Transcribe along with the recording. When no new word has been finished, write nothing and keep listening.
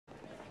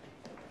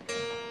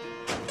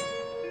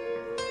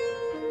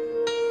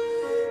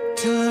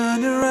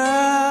turn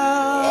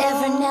around.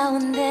 Every now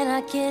and then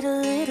I get a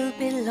little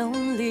bit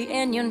lonely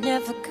and you're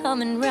never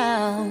coming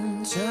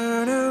round.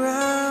 Turn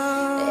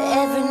around.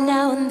 Every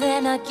now and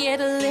then I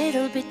get a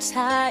little bit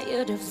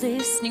tired of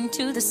listening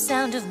to the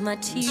sound of my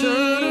tears.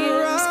 Turn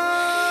around.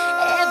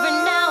 Every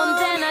now and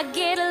then I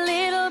get a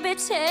little bit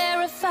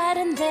terrified,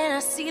 and then I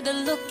see the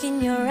look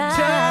in your eyes.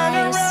 Turn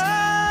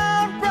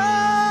around,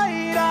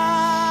 bright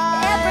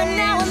eyes. Every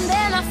now and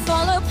then I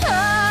fall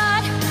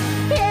apart,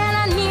 and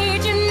I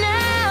need you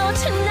now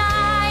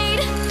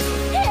tonight,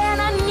 and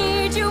I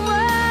need you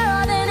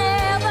more than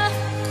ever.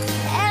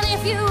 And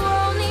if you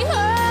only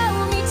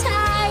hold me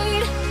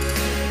tight,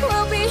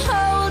 we'll be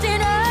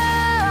holding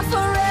up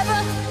forever,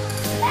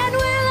 and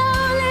we'll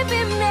only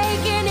be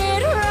making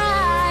it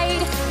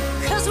right,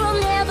 'cause we'll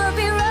never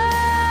be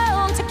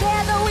wrong.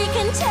 Together we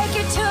can take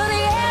it to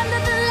the end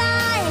of the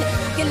line.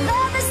 Your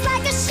love is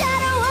like a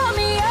shadow on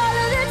me all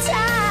of the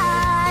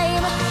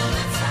time.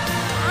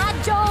 I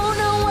don't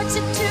know what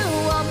to do,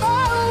 I'm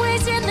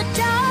always in the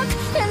dark,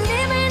 and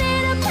living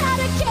in a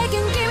powder keg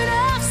and giving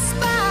off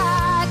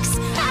sparks.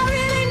 I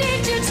really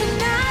need you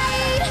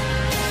tonight,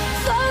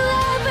 for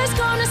love is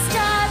gonna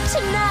start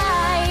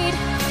tonight.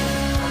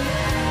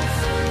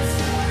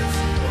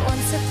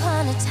 Once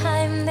upon a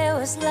time there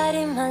was light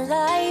in my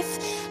life,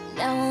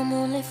 now I'm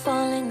only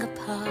falling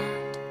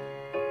apart.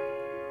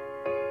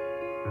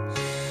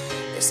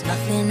 There's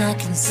nothing I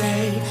can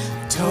say,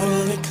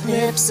 total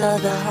eclipse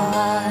of the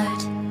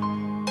heart.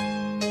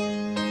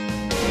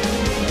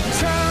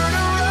 Turn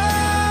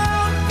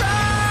around,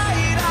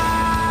 bright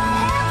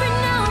eyes. Every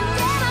now and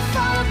then I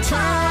fall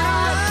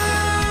apart.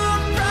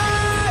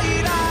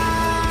 Bright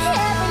eyes.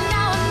 Every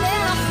now and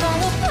then I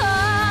fall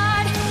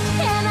apart,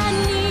 and I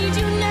need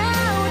you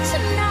now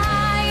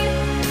tonight,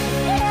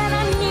 and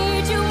I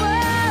need you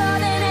more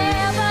than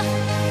ever,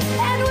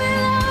 and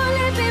we'll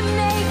only be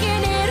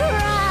making it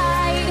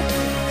right,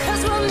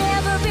 'cause we'll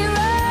never be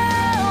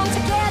wrong.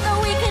 Together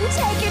we can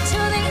take it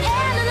to the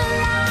end of the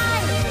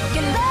line.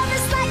 Your love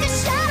is like a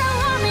shadow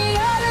on me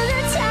all of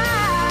the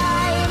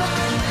time.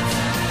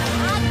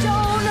 I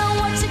don't know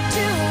what to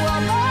do,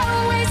 I'm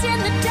always in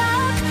the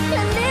dark,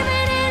 and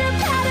living in a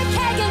powder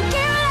keg and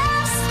giving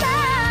off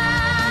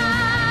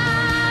sparks.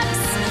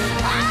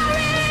 I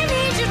really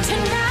need you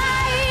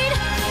tonight,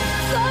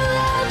 for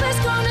love is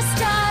gonna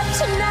start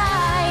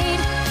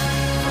tonight.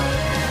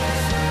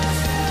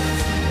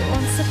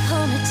 Once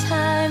upon a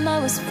time I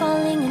was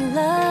falling in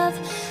love,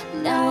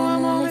 now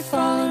I'm only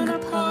falling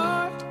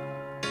apart.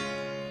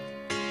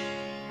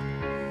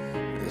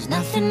 There's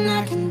nothing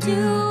I can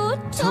do,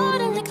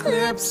 total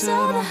eclipse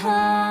of the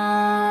heart.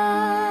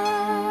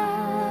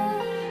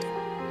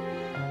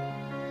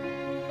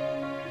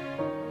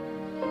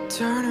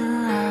 Turn around.